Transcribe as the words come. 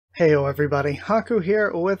Heyo everybody, Haku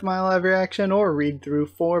here with my live reaction or read through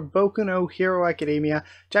for Boku no Hero Academia,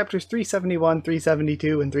 chapters 371,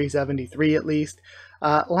 372, and 373 at least.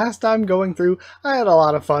 Last time going through, I had a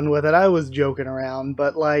lot of fun with it. I was joking around,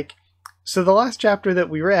 but so the last chapter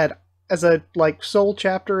that we read, as a sole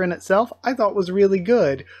chapter in itself, I thought was really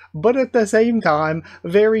good, but at the same time,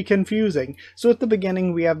 very confusing. So at the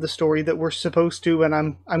beginning, we have the story that we're supposed to,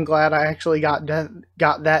 and I'm glad I actually got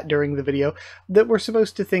that during the video, that we're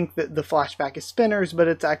supposed to think that the flashback is Spinner's, but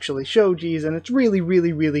it's actually Shoji's, and it's really,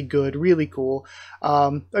 really, really good, really cool,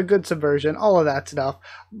 a good subversion, all of that stuff.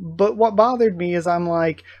 But what bothered me is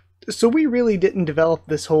so we really didn't develop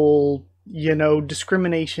this whole,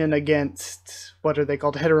 discrimination against, what are they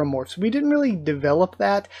called, heteromorphs. We didn't really develop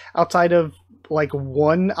that outside of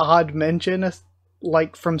one odd mention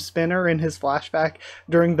from Spinner in his flashback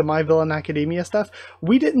during the My Villain Academia stuff.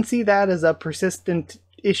 We didn't see that as a persistent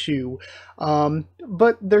issue,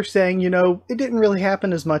 but they're saying, it didn't really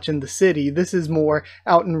happen as much in the city. This is more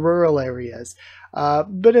out in rural areas.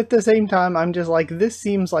 But at the same time, I'm just this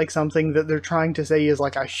seems like something that they're trying to say is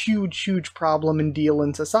a huge, huge problem and deal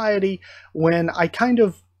in society, when I kind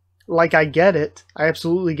of, I get it. I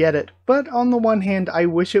absolutely get it. But on the one hand, I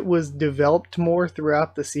wish it was developed more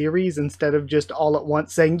throughout the series instead of just all at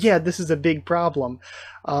once saying, yeah, this is a big problem.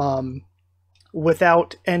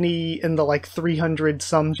 Without any, in the 300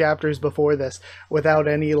 some chapters before this, without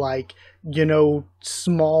any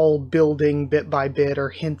small building bit by bit or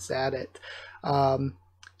hints at it.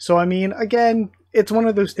 So I mean, again, it's one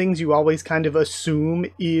of those things you always kind of assume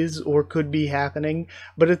is or could be happening,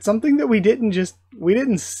 but it's something that we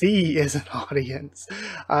didn't see as an audience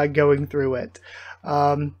going through it.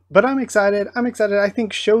 But I'm excited. I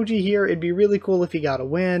think Shoji here, it'd be really cool if he got a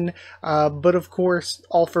win. But of course,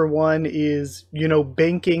 All for One is,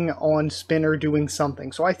 banking on Spinner doing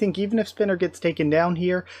something. So I think even if Spinner gets taken down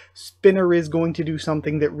here, Spinner is going to do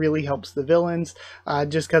something that really helps the villains,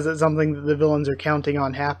 just because it's something that the villains are counting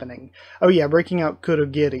on happening. Oh yeah, breaking out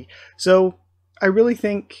Kurogiri. So I really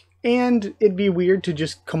think, and it'd be weird to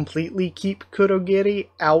just completely keep Kurogiri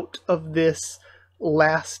out of this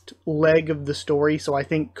last leg of the story, so I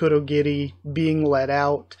think Kurogiri being let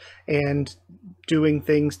out and doing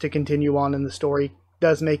things to continue on in the story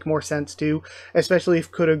does make more sense too, especially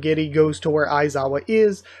if Kurogiri goes to where Aizawa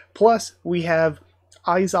is. Plus, we have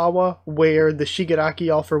Aizawa where the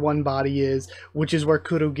Shigaraki All for One body is, which is where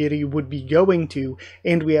Kurogiri would be going to,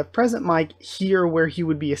 and we have Present Mike here where he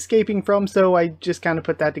would be escaping from, so I just kind of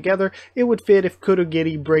put that together. It would fit if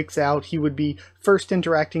Kurogiri breaks out, he would be first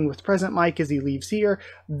interacting with Present Mike as he leaves here,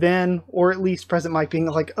 then, or at least Present Mike being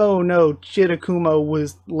oh no, Shirakumo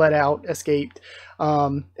was let out, escaped,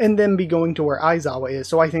 and then be going to where Aizawa is,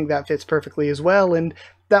 so I think that fits perfectly as well, and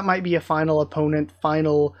that might be a final opponent,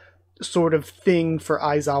 final sort of thing for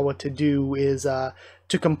Aizawa to do, is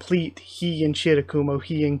to complete he and Shirakumo,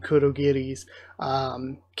 he and Kurogiri's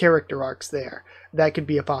character arcs there. That could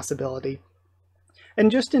be a possibility. And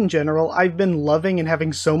just in general, I've been loving and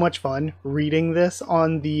having so much fun reading this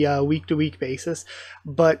on the week-to-week basis,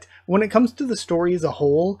 but when it comes to the story as a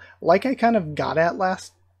whole, like I kind of got at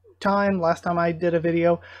last time I did a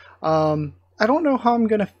video, I don't know how I'm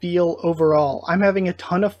going to feel overall. I'm having a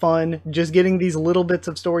ton of fun just getting these little bits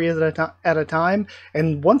of story at a time,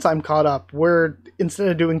 and once I'm caught up, instead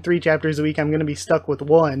of doing 3 chapters a week, I'm going to be stuck with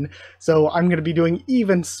 1, so I'm going to be doing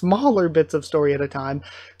even smaller bits of story at a time.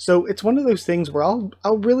 So it's one of those things where I'll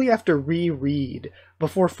really have to reread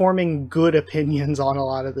before forming good opinions on a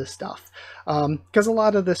lot of this stuff. Because a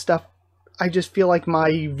lot of this stuff, I just feel like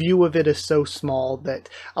my view of it is so small that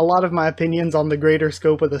a lot of my opinions on the greater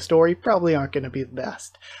scope of the story probably aren't going to be the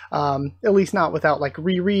best. At least not without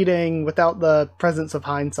rereading, without the presence of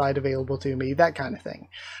hindsight available to me, that kind of thing.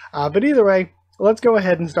 But either way, let's go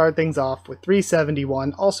ahead and start things off with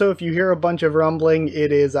 371. Also, if you hear a bunch of rumbling,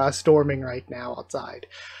 it is storming right now outside.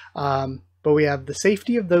 But we have the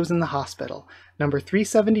safety of those in the hospital. Number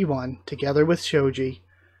 371, together with Shoji.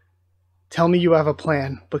 Tell me you have a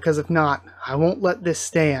plan, because if not, I won't let this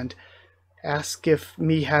stand. Ask if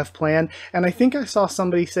me have plan. And I think I saw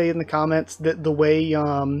somebody say in the comments that the way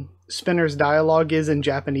Spinner's dialogue is in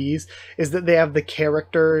Japanese is that they have the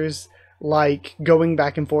characters going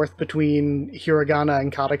back and forth between hiragana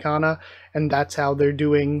and katakana, and that's how they're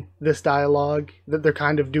doing this dialogue, that they're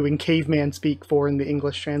kind of doing caveman speak for in the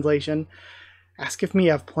English translation. Ask if me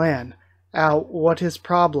have plan. Ow, what his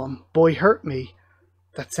problem? Boy hurt me.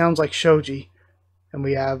 That sounds like Shoji. And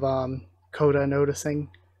we have Koda noticing.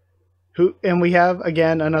 And we have,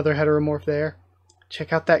 again, another heteromorph there.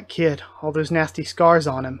 Check out that kid. All those nasty scars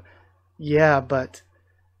on him. Yeah, but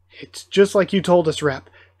it's just like you told us, Rep.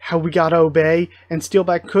 How we gotta obey and steal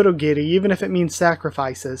back Kurogiri, even if it means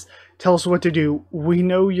sacrifices. Tell us what to do. We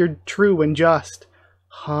know you're true and just.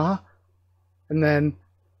 Huh? And then,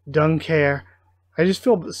 don't care. I just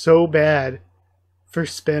feel so bad for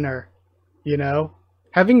Spinner, you know?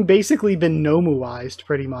 Having basically been Nomuized,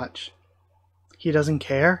 pretty much. He doesn't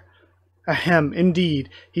care? Ahem, indeed.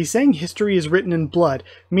 He's saying history is written in blood,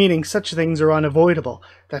 meaning such things are unavoidable.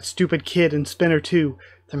 That stupid kid and Spinner too.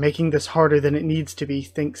 They're making this harder than it needs to be,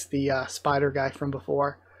 thinks the spider guy from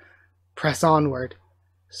before. Press onward.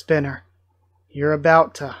 Spinner, you're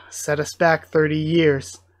about to set us back 30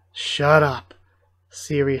 years. Shut up.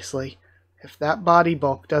 Seriously, if that body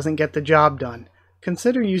bulk doesn't get the job done,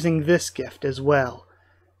 consider using this gift as well.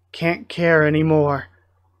 Can't care anymore.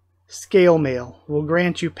 Scale mail will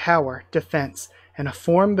grant you power, defense, and a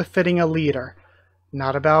form befitting a leader.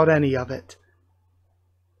 Not about any of it.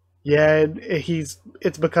 Yeah,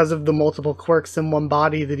 it's because of the multiple quirks in one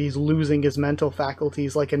body that he's losing his mental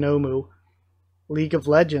faculties like a Nomu. League of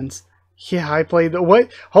Legends. Yeah, I played the...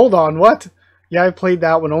 What? Hold on, what? Yeah, I played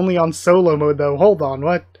that one only on solo mode, though. Hold on,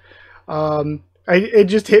 what? It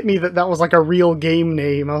just hit me that was like a real game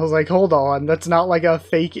name. I was like, hold on, that's not like a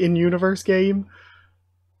fake in-universe game?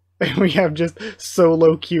 And we have just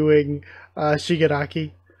solo queuing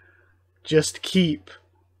Shigaraki. Just keep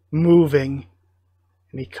moving.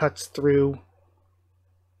 And he cuts through...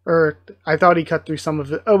 I thought he cut through some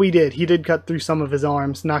of it. Oh, he did. He did cut through some of his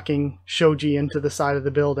arms, knocking Shoji into the side of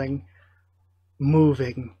the building.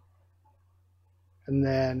 Moving. And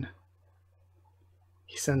then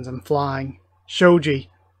he sends him flying. Shoji,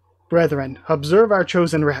 brethren, observe our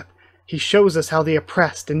chosen rep. He shows us how the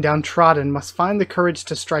oppressed and downtrodden must find the courage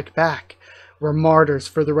to strike back. We're martyrs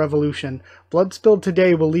for the revolution. Blood spilled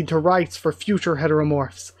today will lead to rights for future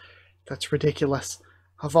heteromorphs. That's ridiculous.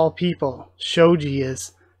 Of all people, Shoji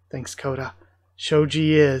is. Thanks, Koda.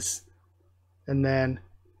 Shoji is. And then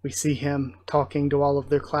we see him talking to all of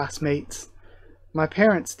their classmates. My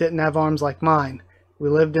parents didn't have arms like mine. We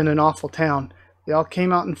lived in an awful town. They all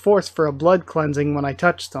came out in force for a blood cleansing when I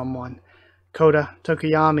touched someone. Koda,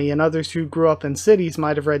 Tokoyami, and others who grew up in cities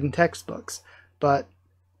might have read in textbooks,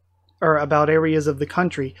 or about areas of the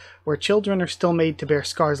country where children are still made to bear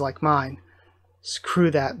scars like mine.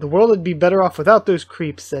 Screw that. The world would be better off without those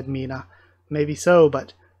creeps, said Mina. Maybe so,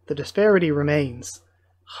 but the disparity remains.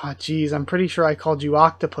 Ah, geez, I'm pretty sure I called you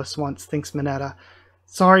octopus once, thinks Mineta.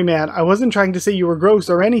 Sorry, man, I wasn't trying to say you were gross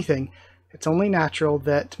or anything. It's only natural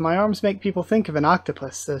that my arms make people think of an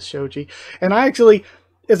octopus, says Shoji. And I actually,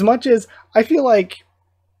 as much as I feel like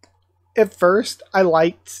at first I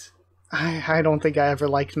don't think I ever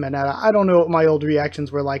liked Mineta. I don't know what my old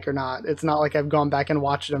reactions were like or not. It's not like I've gone back and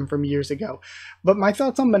watched them from years ago. But my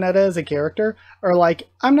thoughts on Mineta as a character are like,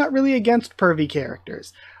 I'm not really against pervy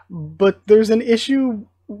characters. But there's an issue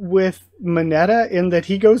with Mineta in that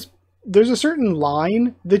there's a certain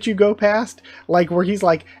line that you go past, like where he's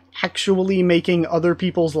like actually making other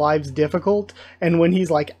people's lives difficult, and when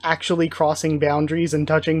he's like actually crossing boundaries and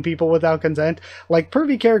touching people without consent. Like,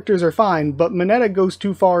 pervy characters are fine, but Mineta goes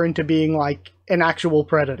too far into being like an actual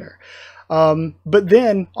predator. But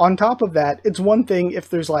then on top of that, it's one thing if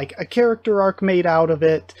there's like a character arc made out of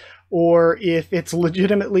it, or if it's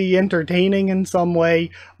legitimately entertaining in some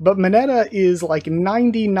way, but Mineta is like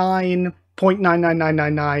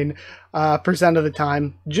 99.99999% of the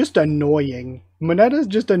time just annoying. Mineta's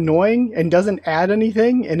just annoying and doesn't add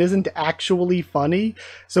anything and isn't actually funny.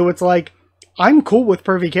 So it's like, I'm cool with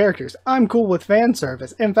pervy characters. I'm cool with fan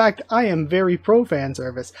service. In fact, I am very pro fan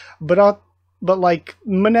service. But like,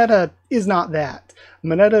 Mineta is not that.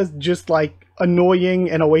 Mineta's just like annoying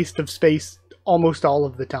and a waste of space almost all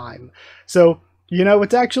of the time. So, you know,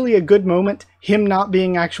 it's actually a good moment, him not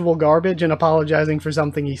being actual garbage and apologizing for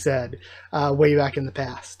something he said way back in the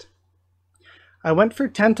past. I went for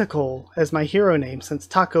Tentacle as my hero name since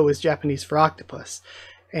Taco is Japanese for octopus,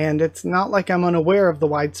 and it's not like I'm unaware of the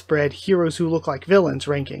widespread heroes who look like villains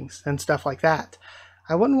rankings and stuff like that.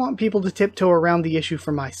 I wouldn't want people to tiptoe around the issue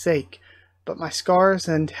for my sake, but my scars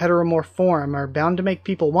and heteromorph form are bound to make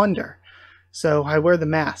people wonder. So I wear the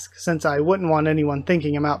mask, since I wouldn't want anyone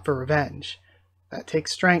thinking I'm out for revenge. That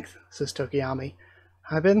takes strength, says Tokoyami.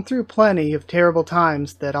 I've been through plenty of terrible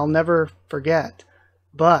times that I'll never forget,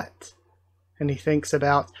 but... And he thinks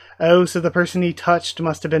about, oh, so the person he touched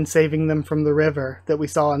must have been saving them from the river that we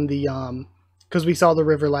saw in the, because we saw the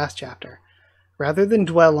river last chapter. Rather than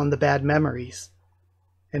dwell on the bad memories.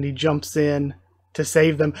 And he jumps in to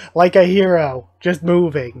save them like a hero, just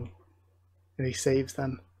moving. And he saves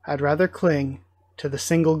them. I'd rather cling to the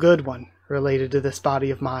single good one related to this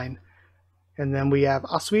body of mine. And then we have,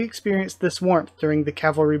 Asui experienced this warmth during the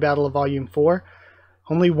cavalry battle of Volume 4.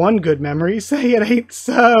 Only one good memory? Say it ain't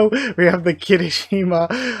so! We have the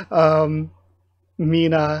Kirishima,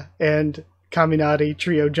 Mina, and Kaminari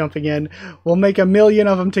trio jumping in. We'll make 1,000,000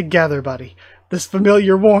 of them together, buddy. This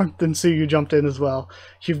familiar warmth, and Tsuyu jumped in as well.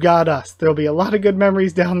 You've got us. There'll be a lot of good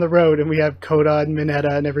memories down the road, and we have Koda and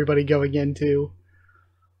Mineta and everybody going in too.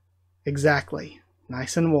 Exactly.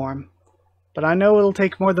 Nice and warm. But I know it'll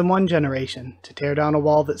take more than one generation to tear down a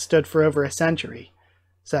wall that stood for over a century.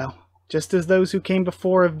 So, just as those who came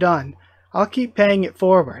before have done, I'll keep paying it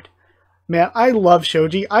forward. Man, I love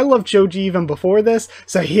Shoji. I loved Shoji even before this,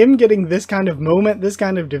 so him getting this kind of moment, this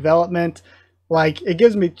kind of development, like, it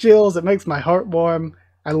gives me chills, it makes my heart warm.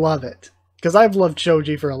 I love it. Because I've loved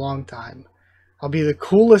Shoji for a long time. I'll be the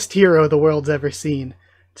coolest hero the world's ever seen,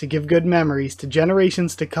 to give good memories to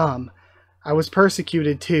generations to come. I was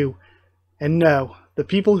persecuted too. And no, the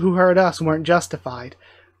people who hurt us weren't justified,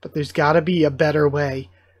 but there's gotta be a better way.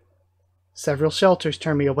 Several shelters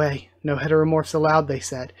turned me away. No heteromorphs allowed, they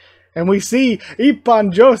said. And we see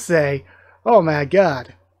Ippan Josei! Oh my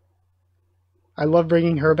god. I love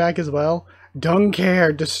bringing her back as well. Don't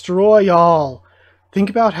care, destroy all. Think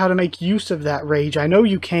about how to make use of that rage. I know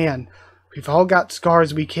you can. We've all got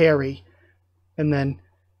scars we carry. And then,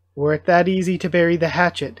 were it that easy to bury the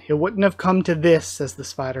hatchet, it wouldn't have come to this, says the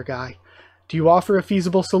spider guy. Do you offer a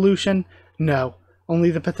feasible solution? No,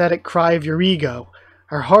 only the pathetic cry of your ego.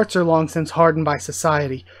 Our hearts are long since hardened by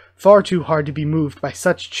society, far too hard to be moved by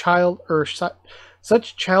such childish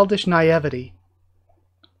naivety.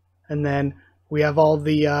 And then we have all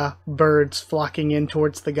the birds flocking in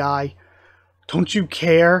towards the guy. Don't you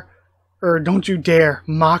care? Or don't you dare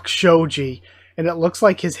mock Shoji. And it looks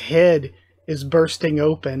like his head is bursting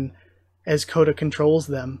open as Koda controls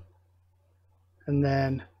them. And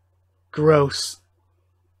then, gross.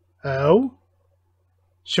 Oh?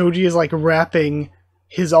 Shoji is like wrapping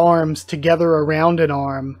his arms together around an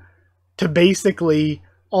arm to basically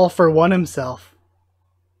all for one himself.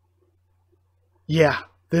 Yeah.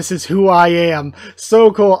 This is who I am. So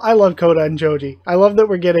cool. I love Koda and Shoji. I love that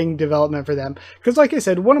we're getting development for them. Because like I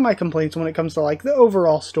said, one of my complaints when it comes to like the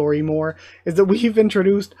overall story more is that we've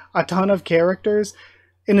introduced a ton of characters.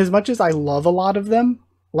 And as much as I love a lot of them,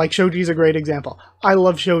 like Shoji's a great example. I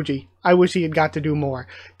love Shoji. I wish he had got to do more.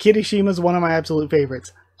 Kirishima's one of my absolute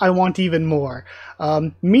favorites. I want even more.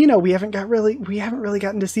 Mina, we haven't really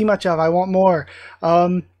gotten to see much of. I want more.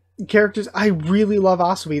 Characters, I really love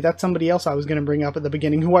Asui. That's somebody else I was going to bring up at the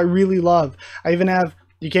beginning who I really love. I even have,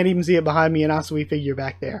 you can't even see it behind me, an Asui figure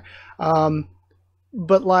back there.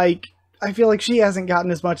 But like, I feel like she hasn't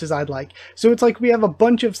gotten as much as I'd like. So it's like we have a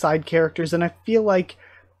bunch of side characters, and I feel like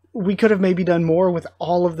we could have maybe done more with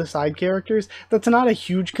all of the side characters. That's not a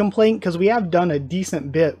huge complaint, because we have done a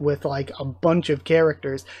decent bit with like a bunch of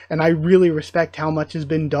characters, and I really respect how much has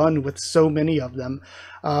been done with so many of them.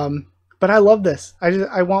 But I love this.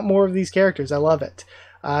 I want more of these characters. I love it.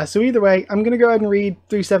 So either way, I'm going to go ahead and read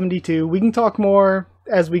 372. We can talk more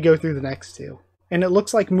as we go through the next two. And it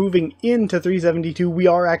looks like moving into 372, we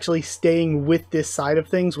are actually staying with this side of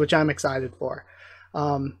things, which I'm excited for.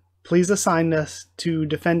 Please assign us to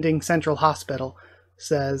defending Central Hospital,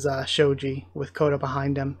 says Shoji, with Koda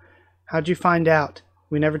behind him. How'd you find out?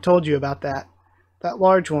 We never told you about that. That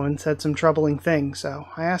large woman said some troubling things, so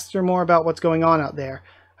I asked her more about what's going on out there.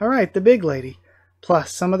 Alright, the big lady.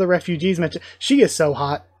 Plus, some of the refugees mentioned... She is so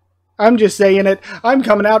hot. I'm just saying it. I'm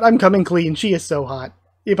coming out. I'm coming clean. She is so hot.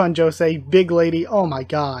 Ippan Josei, big lady. Oh my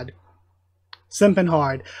god. Simpin'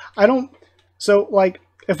 hard. I don't... So, like,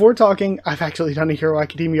 if we're talking... I've actually done a Hero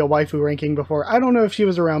Academia waifu ranking before. I don't know if she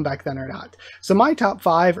was around back then or not. So my top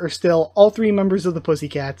 5 are still all 3 members of the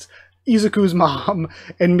Pussycats, Izuku's mom,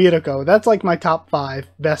 and Mirako. That's like my top 5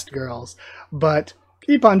 best girls. But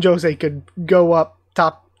Ippan Josei could go up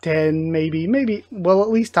top 10, maybe, well, at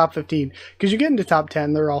least top 15. Because you get into top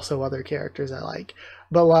 10, there are also other characters I like.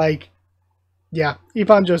 But, like, yeah,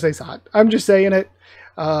 Ippan Josei's hot. I'm just saying it.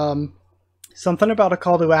 Something about a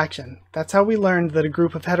call to action. That's how we learned that a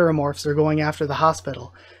group of heteromorphs are going after the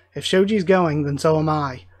hospital. If Shoji's going, then so am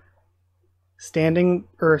I. Standing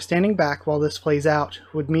back while this plays out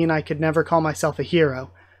would mean I could never call myself a hero.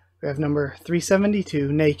 We have number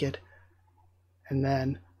 372, naked. And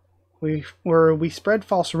then... We spread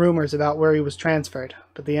false rumors about where he was transferred,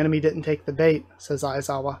 but the enemy didn't take the bait, says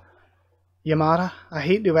Aizawa. Yamada, I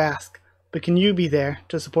hate to ask, but can you be there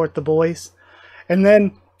to support the boys? And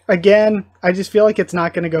then, again, I just feel like it's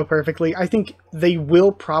not going to go perfectly. I think they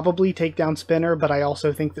will probably take down Spinner, but I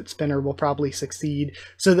also think that Spinner will probably succeed,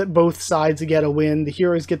 so that both sides get a win. The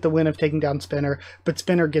heroes get the win of taking down Spinner, but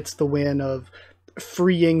Spinner gets the win of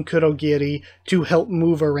freeing Kurogiri to help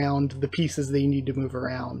move around the pieces they need to move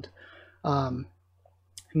around.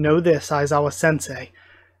 Know this, Aizawa-sensei.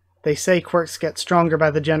 They say quirks get stronger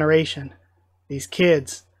by the generation. These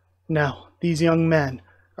kids, no, these young men,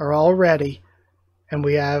 are all ready, and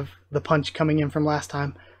we have the punch coming in from last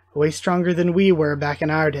time, way stronger than we were back in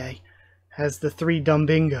our day, as the 3 dumb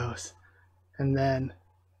bingos. And then,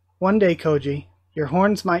 one day, Koji, your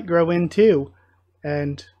horns might grow in too.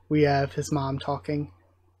 And we have his mom talking.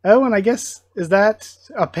 Oh, and I guess, is that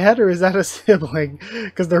a pet or is that a sibling?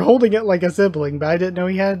 Because they're holding it like a sibling, but I didn't know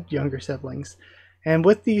he had younger siblings. And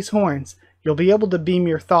with these horns, you'll be able to beam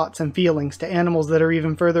your thoughts and feelings to animals that are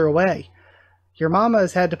even further away. Your mama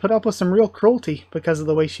has had to put up with some real cruelty because of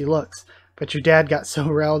the way she looks, but your dad got so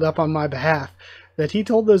riled up on my behalf that he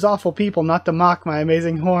told those awful people not to mock my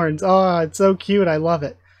amazing horns. Oh, it's so cute, I love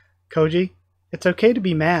it. Koji, it's okay to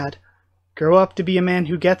be mad. Grow up to be a man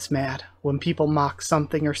who gets mad when people mock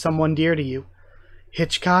something or someone dear to you.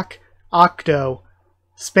 Hitchcock, Octo,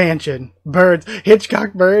 Spansion, Birds.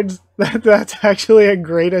 Hitchcock Birds, that's actually a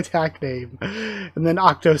great attack name. And then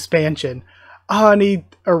Octo Spansion. Oh, and he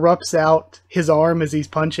erupts out his arm as he's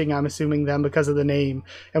punching, I'm assuming them because of the name.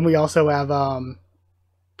 And we also have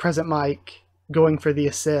Present Mike going for the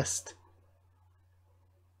assist.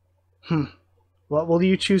 What will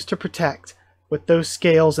you choose to protect? With those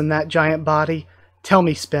scales and that giant body? Tell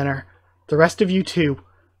me, Spinner. The rest of you too.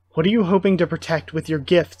 What are you hoping to protect with your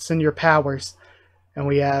gifts and your powers? And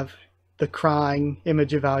we have the crying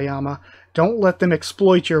image of Aoyama. Don't let them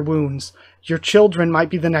exploit your wounds. Your children might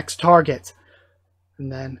be the next target. And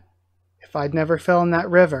then, if I'd never fell in that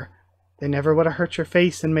river, they never would have hurt your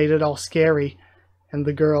face and made it all scary. And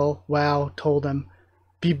the girl, Wow, told him,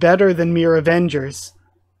 be better than mere avengers.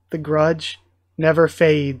 The grudge never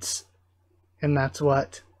fades. And that's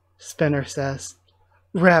what Spinner says.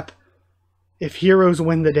 Rep, if heroes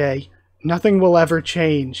win the day, nothing will ever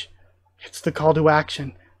change. It's the call to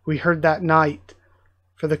action we heard that night.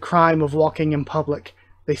 For the crime of walking in public,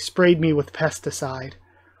 they sprayed me with pesticide.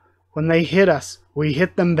 When they hit us, we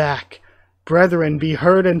hit them back. Brethren, be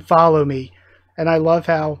heard and follow me. And I love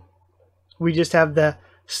how we just have the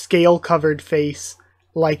scale-covered face,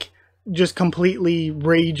 like, just completely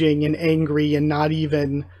raging and angry and not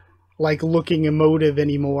even, like, looking emotive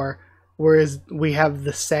anymore. Whereas we have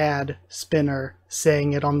the sad Spinner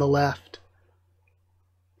saying it on the left.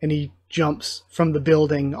 And he jumps from the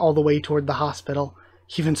building all the way toward the hospital.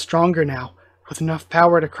 Even stronger now, with enough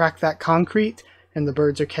power to crack that concrete, and the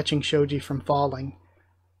birds are catching Shoji from falling.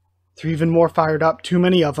 They're even more fired up, too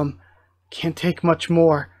many of them. Can't take much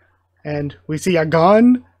more. And we see a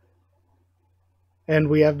gun, and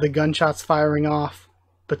we have the gunshots firing off,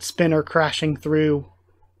 but Spinner crashing through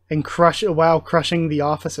and crushing the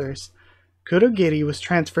officers. Kurogiri was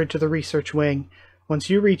transferred to the research wing. Once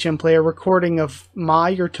you reach him, play a recording of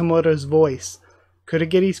Mai or Tomura's voice.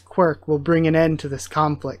 Kurogiri's quirk will bring an end to this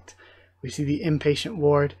conflict. We see the impatient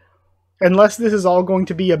ward. Unless this is all going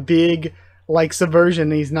to be a big, like,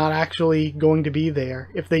 subversion, he's not actually going to be there,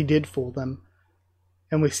 if they did fool them.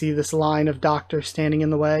 And we see this line of doctors standing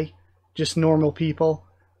in the way. Just normal people.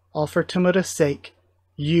 All for Tomura's sake.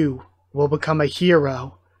 You will become a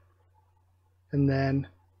hero. And then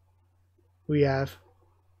we have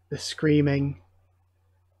the screaming.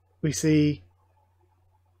 We see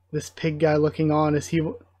this pig guy looking on as he...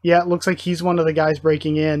 Yeah, it looks like he's one of the guys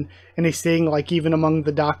breaking in. And he's seeing, like, even among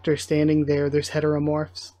the doctors standing there, there's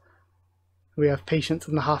heteromorphs. We have patients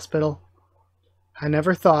in the hospital. I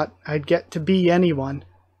never thought I'd get to be anyone,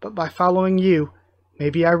 but by following you,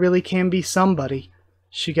 maybe I really can be somebody.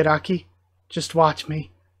 Shigaraki, just watch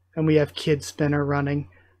me. And we have Kid Spinner running.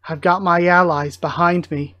 I've got my allies behind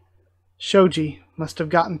me. Shoji must have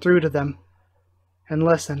gotten through to them. And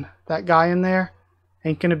listen, that guy in there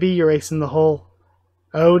ain't gonna be your ace in the hole.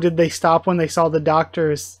 Oh, did they stop when they saw the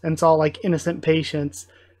doctors and saw, like, innocent patients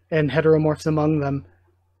and heteromorphs among them?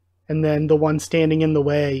 And then the one standing in the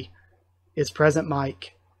way is Present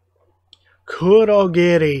Mike.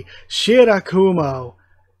 Kurogiri Shirakumo.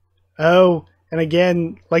 Oh, and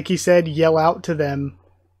again, like he said, yell out to them.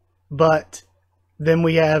 But then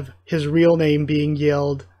we have his real name being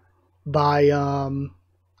yelled by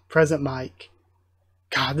Present Mike.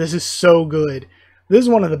 God, this is so good. This is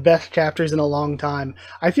one of the best chapters in a long time.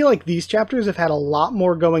 I feel like these chapters have had a lot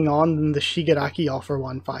more going on than the Shigaraki All for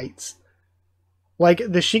One fights. Like,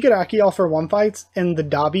 the Shigaraki All for One fights and the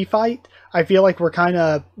Dabi fight, I feel like were kind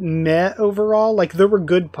of meh overall. Like, there were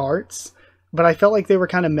good parts, but I felt like they were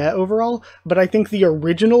kind of meh overall. But I think the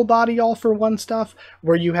original Body All for One stuff,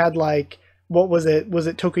 where you had, like, what was it? Was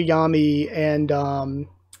it Tokoyami and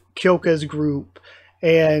Kyoka's group,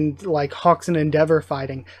 and, like, Hawks and Endeavor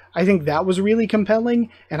fighting? I think that was really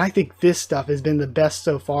compelling, and I think this stuff has been the best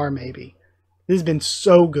so far, maybe. This has been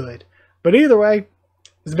so good. But either way,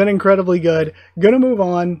 it's been incredibly good. Gonna move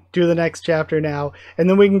on to the next chapter now, and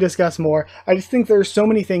then we can discuss more. I just think there's so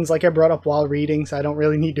many things, like I brought up while reading, so I don't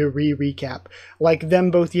really need to recap. Like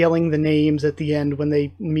them both yelling the names at the end when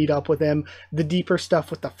they meet up with him, the deeper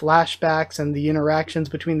stuff with the flashbacks and the interactions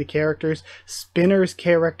between the characters, Spinner's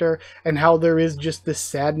character, and how there is just this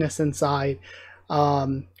sadness inside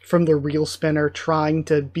from the real Spinner trying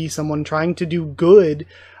to be someone, trying to do good,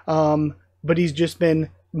 but he's just been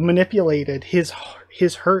manipulated.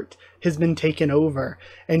 His hurt has been taken over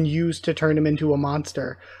and used to turn him into a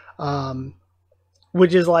monster,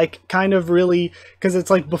 which is like kind of really, because it's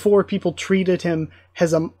like before people treated him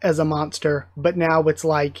as a monster, but now it's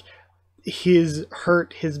like his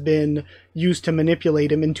hurt has been used to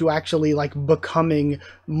manipulate him into actually like becoming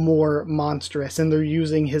more monstrous, and they're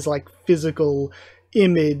using his like physical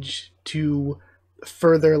image to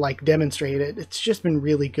further like demonstrate it. It's just been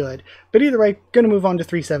really good. But either way, gonna move on to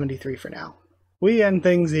 373 for now. We end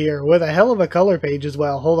things here with a hell of a color page as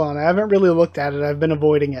well. Hold on, I haven't really looked at it. I've been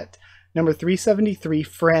avoiding it. Number 373,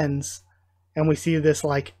 Friends. And we see this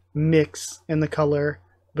like mix in the color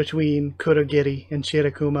between Kurogiri and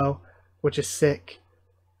Shirakumo, which is sick.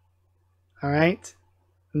 Alright.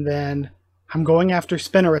 And then, I'm going after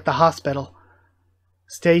Spinner at the hospital.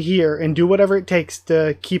 Stay here and do whatever it takes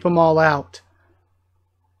to keep them all out.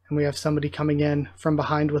 And we have somebody coming in from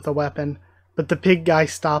behind with a weapon, but the pig guy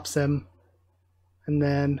stops him. And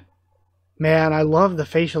then, man, I love the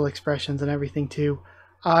facial expressions and everything too.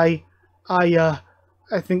 I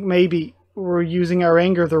think maybe we're using our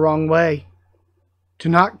anger the wrong way. Do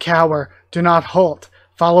not cower. Do not halt.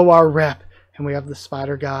 Follow our rep. And we have the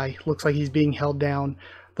spider guy. Looks like he's being held down.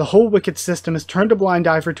 The whole wicked system has turned a blind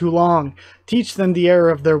eye for too long. Teach them the error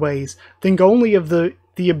of their ways. Think only of the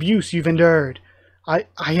abuse you've endured.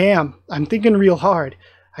 I'm thinking real hard.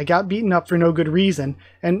 I got beaten up for no good reason,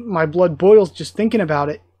 and my blood boils just thinking about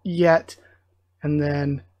it, yet... And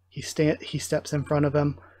then he steps in front of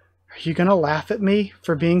him. Are you gonna laugh at me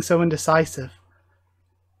for being so indecisive?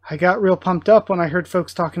 I got real pumped up when I heard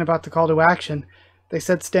folks talking about the call to action. They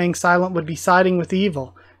said staying silent would be siding with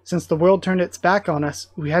evil. Since the world turned its back on us,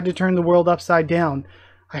 we had to turn the world upside down.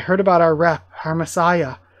 I heard about our rep, our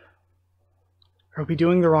messiah. Are we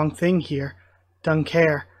doing the wrong thing here? Don't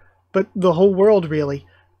care. But the whole world, really.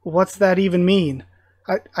 What's that even mean?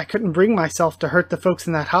 I couldn't bring myself to hurt the folks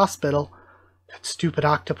in that hospital. That stupid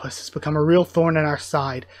octopus has become a real thorn in our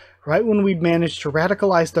side. Right when we'd managed to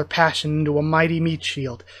radicalize their passion into a mighty meat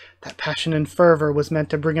shield. That passion and fervor was meant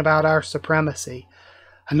to bring about our supremacy.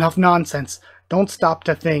 Enough nonsense. Don't stop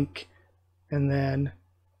to think. And then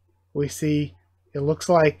we see, it looks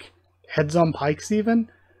like heads on pikes even.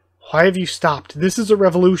 Why have you stopped? This is a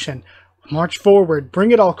revolution. March forward.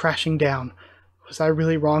 Bring it all crashing down. Was I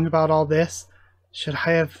really wrong about all this? Should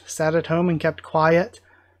I have sat at home and kept quiet?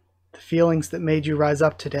 The feelings that made you rise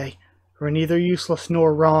up today were neither useless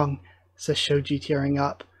nor wrong, says Shoji, tearing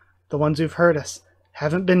up. The ones who've hurt us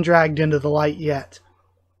haven't been dragged into the light yet.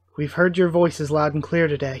 We've heard your voices loud and clear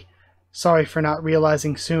today. Sorry for not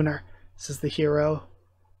realizing sooner, says the hero.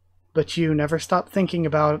 But you never stop thinking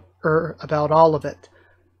about all of it.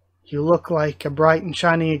 You look like a bright and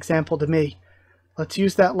shining example to me. Let's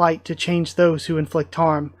use that light to change those who inflict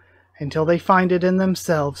harm, until they find it in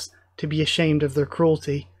themselves to be ashamed of their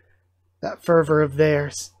cruelty, that fervor of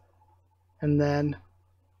theirs. And then,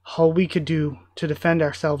 all we could do to defend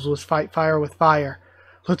ourselves was fight fire with fire.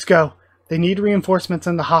 Let's go. They need reinforcements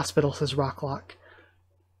in the hospital, says Rocklock.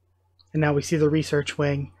 And now we see the research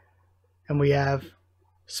wing, and we have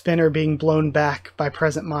Spinner being blown back by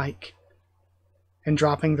Present Mike and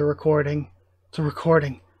dropping the recording. The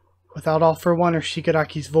recording. Without All For One or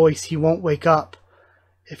Shigaraki's voice, he won't wake up.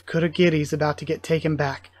 If Kurogiri's about to get taken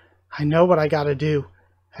back, I know what I gotta do.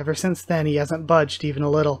 Ever since then, he hasn't budged even a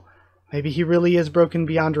little. Maybe he really is broken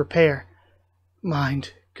beyond repair.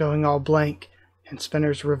 Mind going all blank, and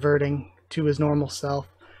Spinner's reverting to his normal self.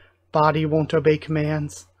 Body won't obey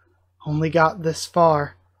commands. Only got this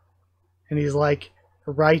far. And he's like,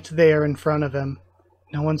 right there in front of him.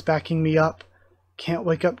 No one's backing me up. Can't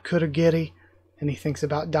wake up Kurogiri. And he thinks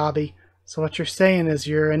about Dabi. So what you're saying is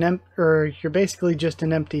you're basically just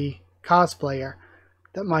an empty cosplayer.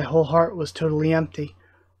 That my whole heart was totally empty.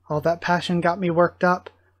 All that passion got me worked up.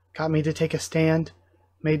 Got me to take a stand.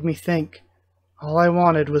 Made me think. All I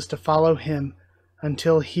wanted was to follow him.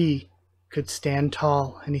 Until he could stand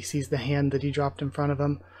tall. And he sees the hand that he dropped in front of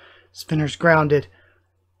him. Spinner's grounded.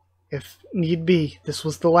 If need be, this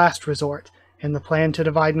was the last resort, in the plan to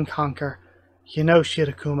divide and conquer. You know,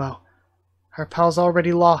 Shirakumo, our pal's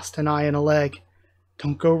already lost an eye and a leg.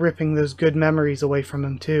 Don't go ripping those good memories away from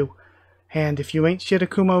him, too. And if you ain't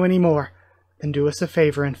Shirakumo anymore, then do us a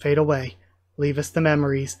favor and fade away. Leave us the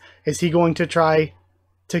memories. Is he going to try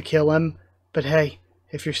to kill him? But hey,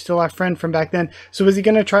 if you're still our friend from back then, so is he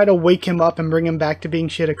going to try to wake him up and bring him back to being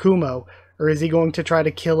Shirakumo? Or is he going to try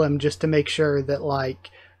to kill him just to make sure that, like,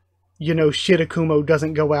 you know, Shirakumo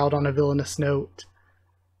doesn't go out on a villainous note?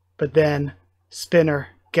 But then Spinner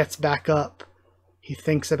gets back up. He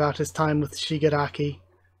thinks about his time with Shigaraki,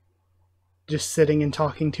 just sitting and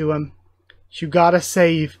talking to him. You gotta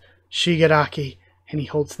save Shigaraki. And he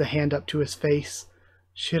holds the hand up to his face.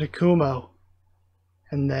 Shirakumo.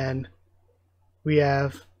 And then we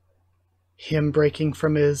have him breaking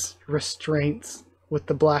from his restraints with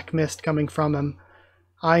the black mist coming from him.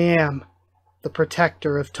 I am the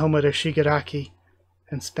protector of Tomoda Shigaraki.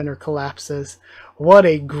 And Spinner collapses. What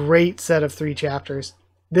a great set of 3 chapters.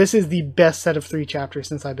 This is the best set of 3 chapters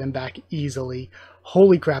since I've been back, easily.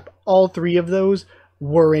 Holy crap, all 3 of those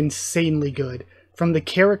were insanely good. From the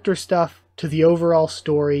character stuff to the overall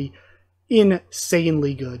story,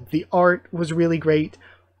 insanely good. The art was really great.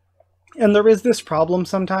 And there is this problem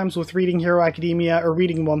sometimes with reading Hero Academia, or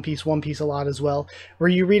reading One Piece a lot as well, where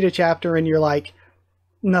you read a chapter and you're like,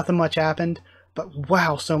 nothing much happened, but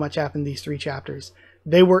wow, so much happened these 3 chapters.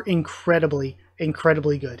 They were incredibly,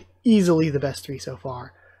 incredibly good. Easily the best 3 so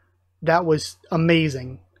far. That was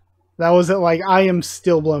amazing. That was like, I am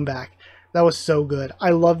still blown back. That was so good.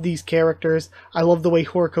 I love these characters. I love the way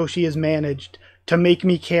Horikoshi is managed to make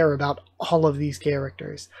me care about all of these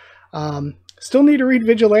characters. Still need to read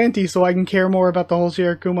Vigilante so I can care more about the whole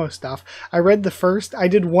Shirakumo stuff. I read the first. I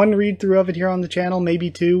did 1 read through of it here on the channel, maybe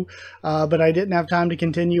 2, but I didn't have time to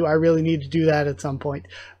continue. I really need to do that at some point.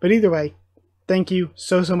 But either way, thank you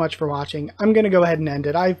so much for watching. I'm going to go ahead and end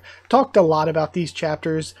it. I've talked a lot about these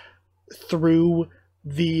chapters through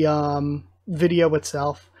the video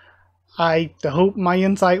itself. I hope my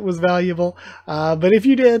insight was valuable, but if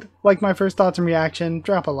you did like my first thoughts and reaction,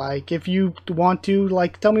 drop a like. If you want to,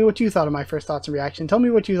 like, tell me what you thought of my first thoughts and reaction. Tell me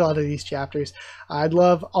what you thought of these chapters. I'd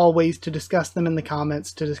love always to discuss them in the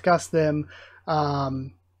comments, to discuss them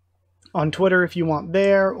on Twitter if you want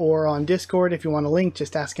there, or on Discord if you want a link.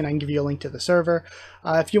 Just ask and I can give you a link to the server.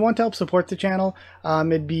 If you want to help support the channel,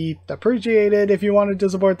 it'd be appreciated if you wanted to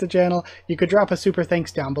support the channel. You could drop a super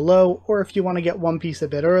thanks down below, or if you want to get One Piece a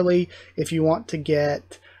bit early, if you want to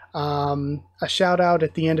get a shout out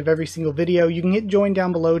at the end of every single video, you can hit join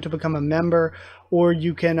down below to become a member, or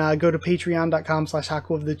you can go to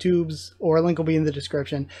patreon.com/HakuOfTheTubes, or a link will be in the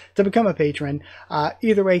description to become a patron.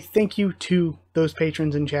 Either way, thank you to those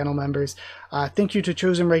patrons and channel members. Thank you to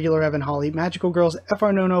Chosen Regular Evan Hawley, Magical Girls,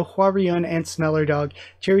 FR Nono, Huarion, and Smeller Dog,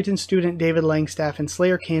 Cherryton Student David Langstaff, and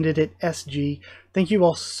Slayer Candidate SG. Thank you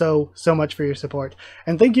all so much for your support.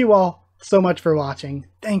 And thank you all so much for watching.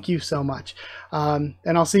 Thank you so much. And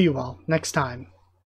I'll see you all next time.